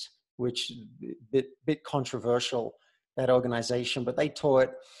Taste, which is a bit controversial, that organization, but they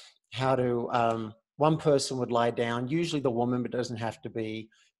taught how to, one person would lie down, usually the woman, but it doesn't have to be.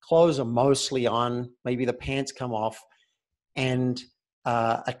 Clothes are mostly on, maybe the pants come off, and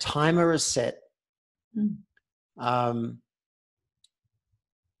a timer is set, um,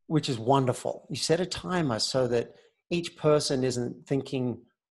 which is wonderful. You set a timer so that each person isn't thinking,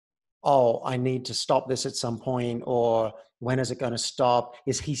 oh, I need to stop this at some point, or when is it going to stop?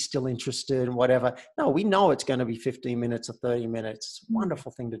 Is he still interested and whatever? No, we know it's going to be 15 minutes or 30 minutes. It's a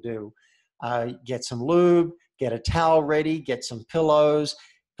wonderful thing to do. Get some lube, get a towel ready, get some pillows,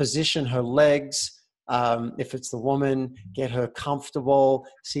 position her legs. If it's the woman, get her comfortable,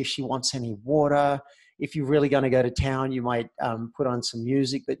 see if she wants any water. If you're really going to go to town, you might put on some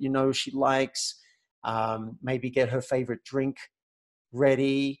music that you know she likes. Maybe get her favorite drink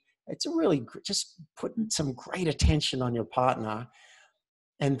ready. It's a really just put some great attention on your partner.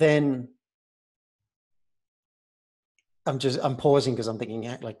 And then I'm pausing because I'm thinking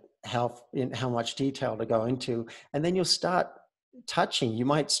like how much detail to go into. And then you'll start touching. You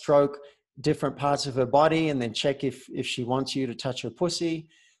might stroke different parts of her body and then check if she wants you to touch her pussy.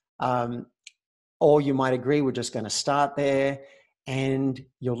 Or you might agree, we're just going to start there, and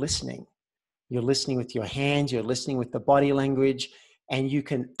you're listening. You're listening with your hands, you're listening with the body language, and you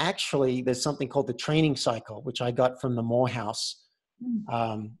can actually, there's something called the training cycle, which I got from the Morehouse.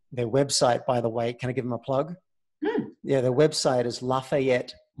 Their website, by the way, can I give them a plug? Yeah, their website is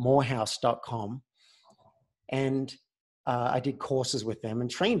LafayetteMorehouse.com. And I did courses with them and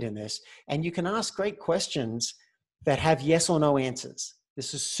trained in this. And you can ask great questions that have yes or no answers.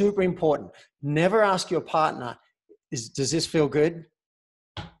 This is super important. Never ask your partner, does this feel good?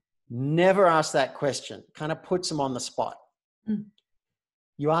 Never ask that question. Kind of puts them on the spot.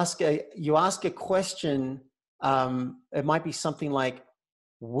 You ask a question. It might be something like,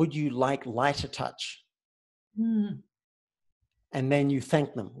 would you like lighter touch? And then you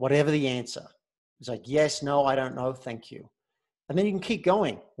thank them, whatever the answer. It's like, yes, no, I don't know, thank you. And then you can keep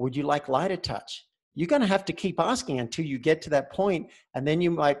going. Would you like lighter touch? You're going to have to keep asking until you get to that point. And then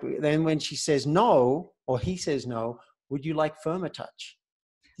then when she says no, or he says no, would you like firmer touch?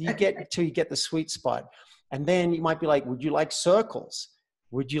 You get till you get the sweet spot. And then you might be like, would you like circles?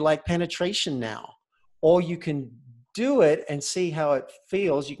 Would you like penetration now? Or you can do it and see how it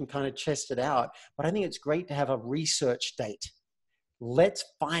feels. You can kind of test it out. But I think it's great to have a research date. Let's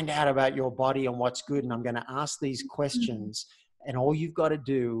find out about your body and what's good. And I'm going to ask these questions. And all you've got to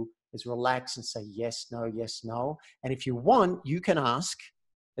do is relax and say yes, no, yes, no. And if you want, you can ask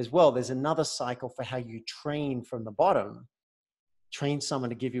as well. There's another cycle for how you train from the bottom. Train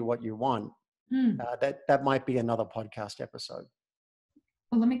someone to give you what you want. That might be another podcast episode.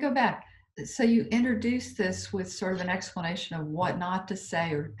 Well, let me go back. So you introduced this with sort of an explanation of what not to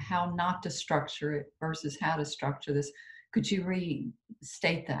say or how not to structure it versus how to structure this. Could you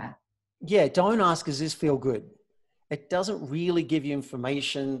restate that? Yeah, don't ask, does this feel good? It doesn't really give you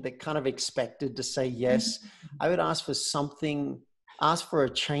information. They're kind of expected to say yes. I would ask for something, ask for a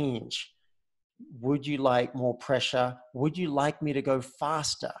change. Would you like more pressure? Would you like me to go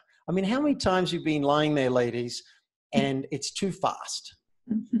faster? I mean, how many times you've been lying there, ladies, and it's too fast,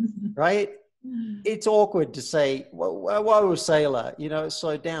 right? It's awkward to say, whoa, sailor,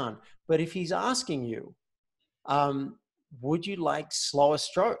 slow down. But if he's asking you, would you like slower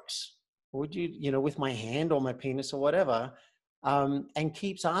strokes? Would you, with my hand or my penis or whatever, and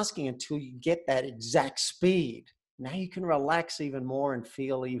keeps asking until you get that exact speed. Now you can relax even more and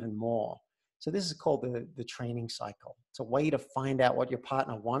feel even more. So this is called the training cycle. It's a way to find out what your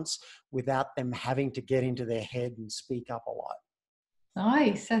partner wants without them having to get into their head and speak up a lot.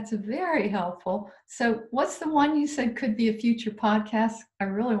 Nice. That's very helpful. So what's the one you said could be a future podcast? I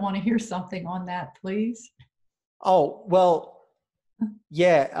really want to hear something on that, please. Oh, well,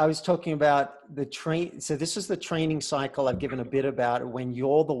 yeah, I was talking about the train. So this is the training cycle I've given a bit about when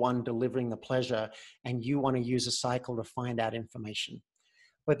you're the one delivering the pleasure and you want to use a cycle to find out information.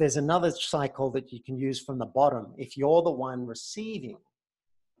 But there's another cycle that you can use from the bottom. If you're the one receiving,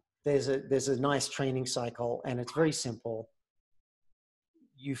 there's a nice training cycle, and it's very simple.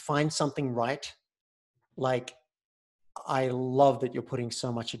 You find something right, like, I love that you're putting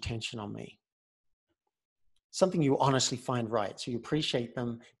so much attention on me. Something you honestly find right. So you appreciate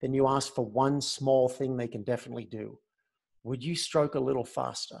them. Then you ask for one small thing they can definitely do. Would you stroke a little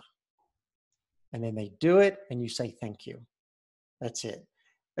faster? And then they do it and you say, thank you. That's it.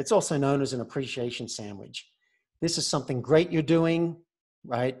 It's also known as an appreciation sandwich. This is something great you're doing,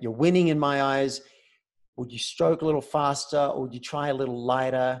 right? You're winning in my eyes. Would you stroke a little faster, or would you try a little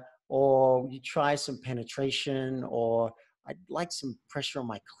lighter, or would you try some penetration, or I'd like some pressure on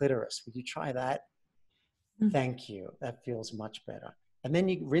my clitoris. Would you try that? Mm. Thank you. That feels much better. And then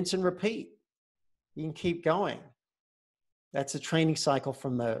you rinse and repeat. You can keep going. That's a training cycle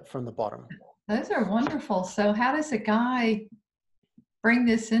from the bottom. Those are wonderful. So how does a guy bring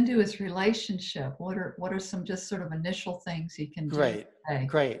this into his relationship? What are some just sort of initial things he can do Great. today?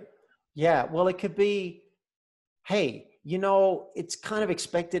 Great. Yeah. Well, it could be, hey, it's kind of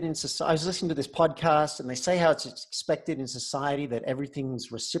expected in society. I was listening to this podcast and they say how it's expected in society that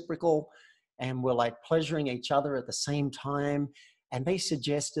everything's reciprocal and we're like pleasuring each other at the same time. And they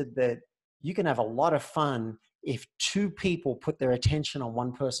suggested that you can have a lot of fun if two people put their attention on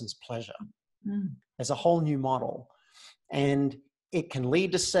one person's pleasure. Mm. There's a whole new model. And it can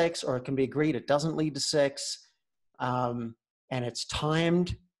lead to sex, or it can be agreed it doesn't lead to sex. And it's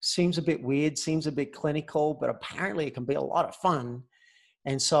timed. Seems a bit weird, seems a bit clinical, but apparently it can be a lot of fun.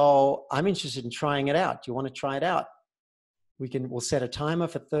 And so I'm interested in trying it out. Do you want to try it out? We'll set a timer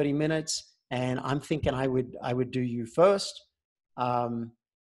for 30 minutes, and I'm thinking I would do you first.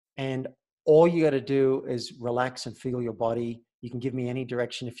 And all you got to do is relax and feel your body. You can give me any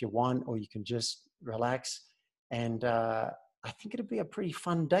direction if you want, or you can just relax. And I think it'd be a pretty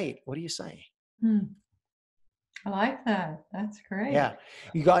fun date. What do you say? Mm. I like that. That's great. Yeah,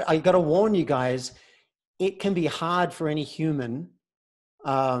 I got to warn you guys. It can be hard for any human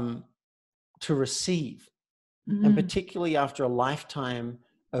to receive, and Mm. particularly after a lifetime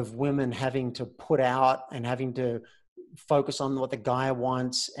of women having to put out and having to focus on what the guy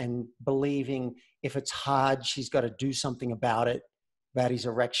wants and believing if it's hard, she's got to do something about it, about his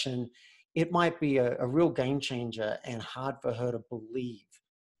erection. It might be a real game changer and hard for her to believe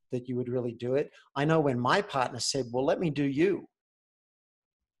that you would really do it. I know when my partner said, well, let me do you.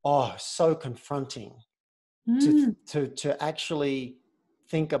 Oh, so confronting Mm. to actually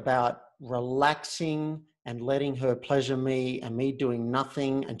think about relaxing and letting her pleasure me and me doing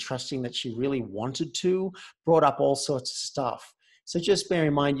nothing and trusting that she really wanted to, brought up all sorts of stuff. So just bear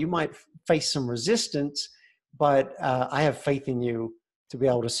in mind, you might face some resistance, but I have faith in you to be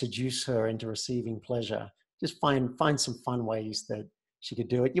able to seduce her into receiving pleasure. Just find some fun ways that she could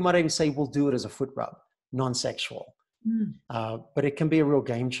do it. You might even say, we'll do it as a foot rub, non-sexual. Mm. But it can be a real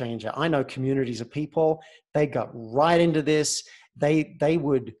game changer. I know communities of people, they got right into this. They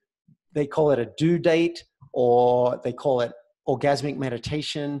call it a due date, or they call it orgasmic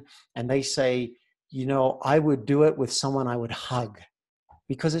meditation. And they say, I would do it with someone I would hug,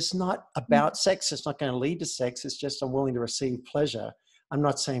 because it's not about sex. It's not going to lead to sex. It's just I'm willing to receive pleasure. I'm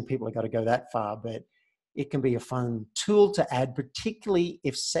not saying people have got to go that far, but it can be a fun tool to add, particularly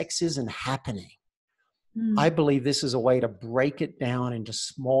if sex isn't happening. I Mm. believe this is a way to break it down into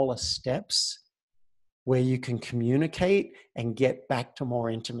smaller steps where you can communicate and get back to more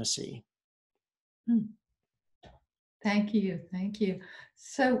intimacy. Mm. Thank you. Thank you.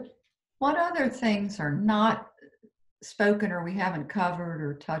 So, what other things are not spoken or we haven't covered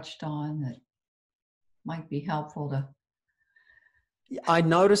or touched on that might be helpful to? I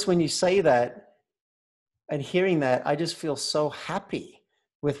notice when you say that and hearing that, I just feel so happy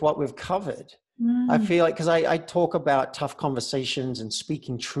with what we've covered. I Mm. feel like, because I talk about tough conversations and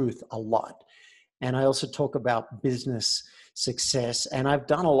speaking truth a lot. And I also talk about business success. And I've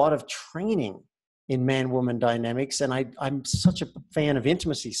done a lot of training in man-woman dynamics. And I'm such a fan of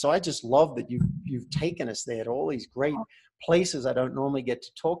intimacy. So I just love that you've taken us there to all these great places I don't normally get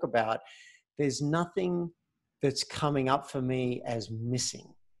to talk about. There's nothing that's coming up for me as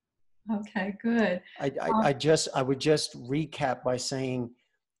missing. Okay, good. I would just recap by saying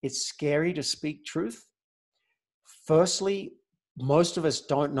it's scary to speak truth. Firstly, most of us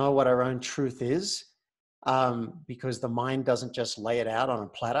don't know what our own truth is, because the mind doesn't just lay it out on a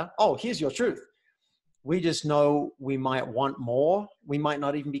platter. Oh, here's your truth. We just know we might want more. We might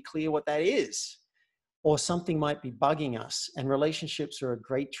not even be clear what that is, or something might be bugging us. And relationships are a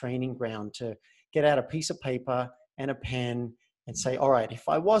great training ground to get out a piece of paper and a pen and say, all right, if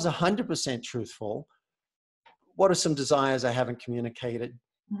I was 100% truthful, what are some desires I haven't communicated?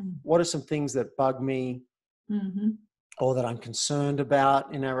 Mm. What are some things that bug me Mm-hmm. or that I'm concerned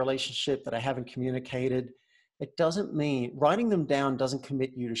about in our relationship that I haven't communicated? It doesn't mean, writing them down doesn't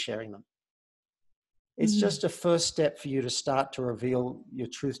commit you to sharing them. It's just a first step for you to start to reveal your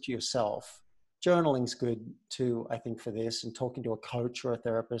truth to yourself. Journaling's good too, I think, for this, and talking to a coach or a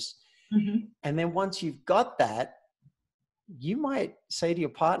therapist. Mm-hmm. And then once you've got that, you might say to your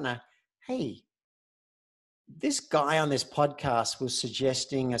partner, hey, this guy on this podcast was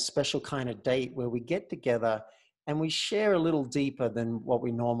suggesting a special kind of date where we get together and we share a little deeper than what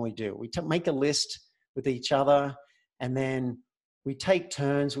we normally do. We make a list with each other, and then we take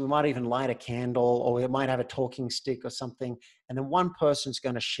turns. We might even light a candle, or we might have a talking stick or something. And then one person's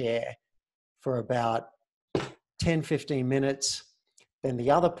going to share for about 10, 15 minutes. Then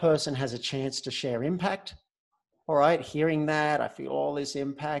the other person has a chance to share impact. All right, hearing that, I feel all this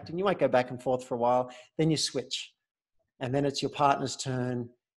impact, and you might go back and forth for a while. Then you switch, and then it's your partner's turn,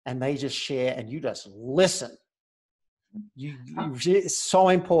 and they just share, and you just listen. It's so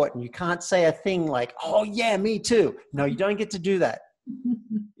important. You can't say a thing like, "Oh yeah, me too." No, you don't get to do that.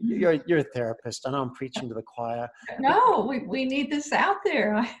 You're a therapist. I know I'm preaching to the choir. No, we need this out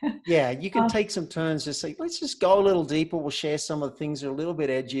there. Yeah, you can take some turns. Just say, let's just go a little deeper. We'll share some of the things that are a little bit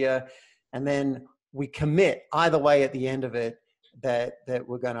edgier, and then we commit either way at the end of it that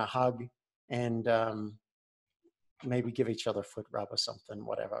we're going to hug and maybe give each other a foot rub or something,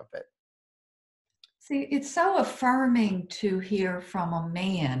 whatever. But see, it's so affirming to hear from a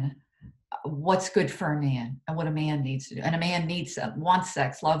man what's good for a man and what a man needs to do. And a man needs, wants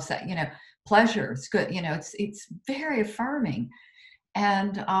sex, loves sex, pleasure. It's good. It's very affirming.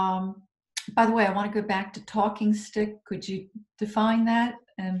 And by the way, I want to go back to talking stick. Could you define that?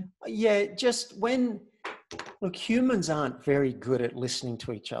 And yeah, just look, humans aren't very good at listening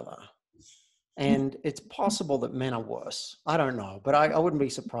to each other. And it's possible that men are worse. I don't know, but I wouldn't be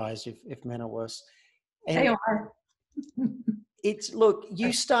surprised if men are worse. And they are. Look,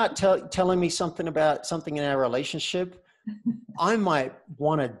 you start telling me something about something in our relationship, I might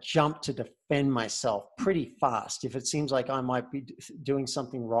want to jump to defend myself pretty fast if it seems like I might be doing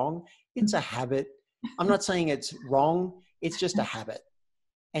something wrong. It's a habit. I'm not saying it's wrong. It's just a habit.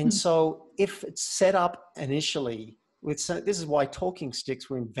 And so if it's set up initially this is why talking sticks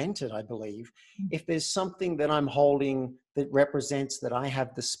were invented, I believe. If there's something that I'm holding that represents that I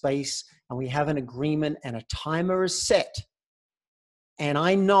have the space and we have an agreement and a timer is set, and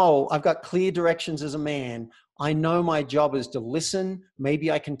I know I've got clear directions as a man, I know my job is to listen.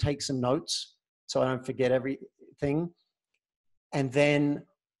 Maybe I can take some notes so I don't forget everything. And then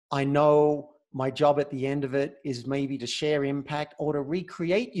I know my job at the end of it is maybe to share impact or to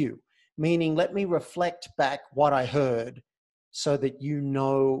recreate you, meaning let me reflect back what I heard so that you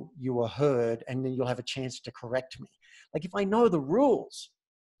know you were heard, and then you'll have a chance to correct me. Like if I know the rules,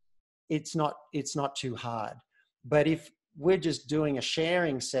 it's not too hard. But if we're just doing a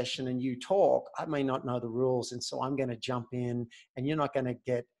sharing session and you talk, I may not know the rules. And so I'm going to jump in, and you're not going to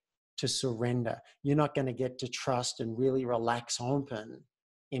get to surrender. You're not going to get to trust and really relax open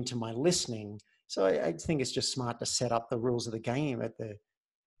into my listening. So I think it's just smart to set up the rules of the game at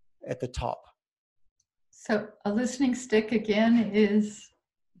the top. So a listening stick again is?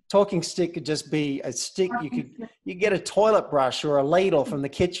 Talking stick could just be a stick. You get a toilet brush or a ladle from the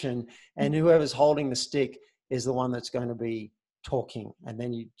kitchen, and whoever's holding the stick is the one that's going to be talking, and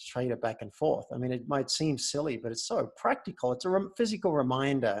then you trade it back and forth. I mean, it might seem silly, but it's so practical. It's a physical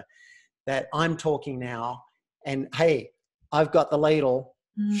reminder that I'm talking now, and hey, I've got the ladle.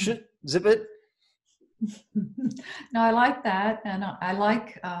 Zip it. No, I like that. And I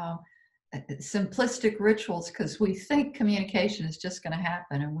like simplistic rituals, because we think communication is just going to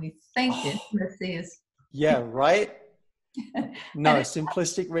happen, and we think intimacy is. Yeah, right? No,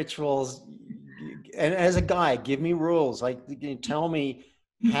 simplistic rituals. And as a guy, give me rules. Like, you tell me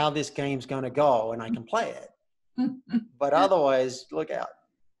how this game's going to go, and I can play it. But otherwise, look out.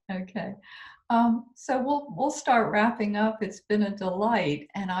 Okay. So we'll start wrapping up. It's been a delight,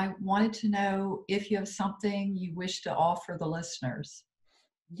 and I wanted to know if you have something you wish to offer the listeners.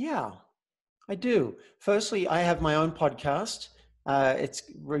 Yeah, I do. Firstly, I have my own podcast. It's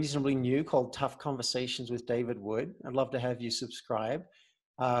reasonably new, called Tough Conversations with David Wood. I'd love to have you subscribe.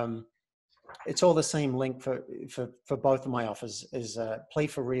 It's all the same link for both of my offers. Is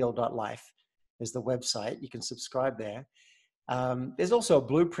playforreal.life is the website. You can subscribe there. There's also a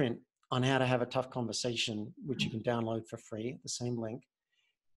blueprint on how to have a tough conversation, which you can download for free at the same link.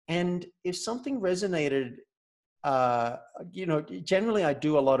 And if something resonated, generally I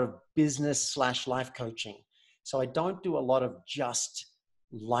do a lot of business / life coaching. So I don't do a lot of just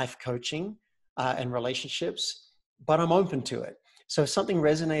life coaching and relationships, but I'm open to it. So if something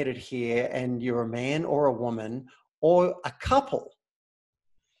resonated here and you're a man or a woman or a couple,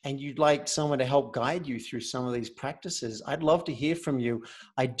 and you'd like someone to help guide you through some of these practices, I'd love to hear from you.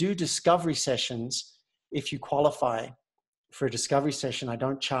 I do discovery sessions if you qualify for a discovery session, I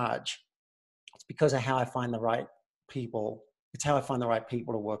don't charge. It's because of how I find the right people. It's how I find the right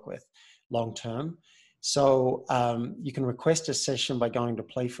people to work with long term. So you can request a session by going to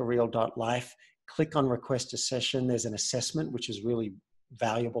playforreal.life, click on request a session. There's an assessment, which is really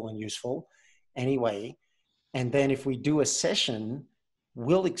valuable and useful anyway. And then if we do a session,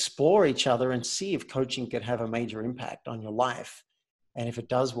 we'll explore each other and see if coaching could have a major impact on your life. And if it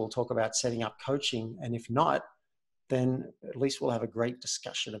does, we'll talk about setting up coaching. And if not, then at least we'll have a great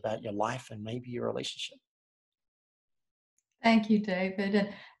discussion about your life and maybe your relationship. Thank you,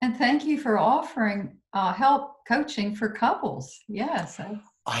 David. And thank you for offering help coaching for couples. Yes.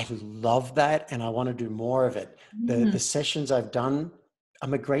 I love that. And I want to do more of it. The sessions I've done,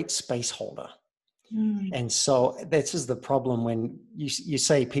 I'm a great space holder. And so this is the problem when you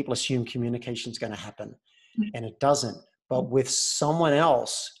say people assume communication is going to happen, and it doesn't. But with someone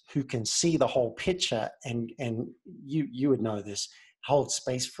else who can see the whole picture, and you would know this, hold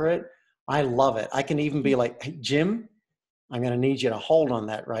space for it, I love it. I can even be like, hey, Jim, I'm going to need you to hold on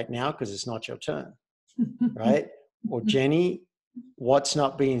that right now because it's not your turn, right? Or Jenny, what's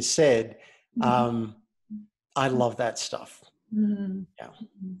not being said? I love that stuff. Yeah.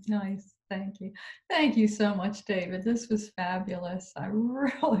 Nice. Thank you. Thank you so much, David. This was fabulous. I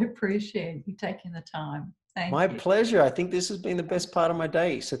really appreciate you taking the time. Thank you. My pleasure. I think this has been the best part of my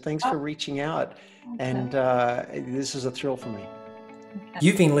day. So thanks for reaching out. Okay. And this is a thrill for me. Okay.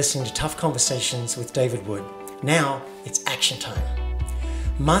 You've been listening to Tough Conversations with David Wood. Now it's action time.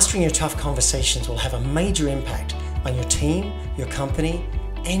 Mastering your tough conversations will have a major impact on your team, your company,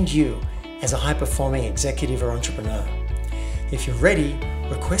 and you as a high-performing executive or entrepreneur. If you're ready,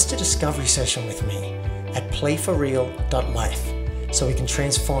 request a discovery session with me at playforreal.life so we can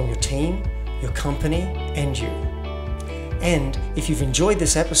transform your team, your company, and you. And if you've enjoyed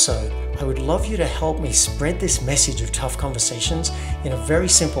this episode, I would love you to help me spread this message of tough conversations in a very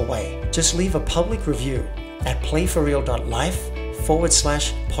simple way. Just leave a public review at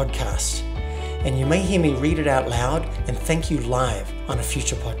playforreal.life/podcast. And you may hear me read it out loud and thank you live on a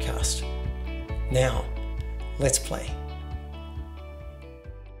future podcast. Now, let's play.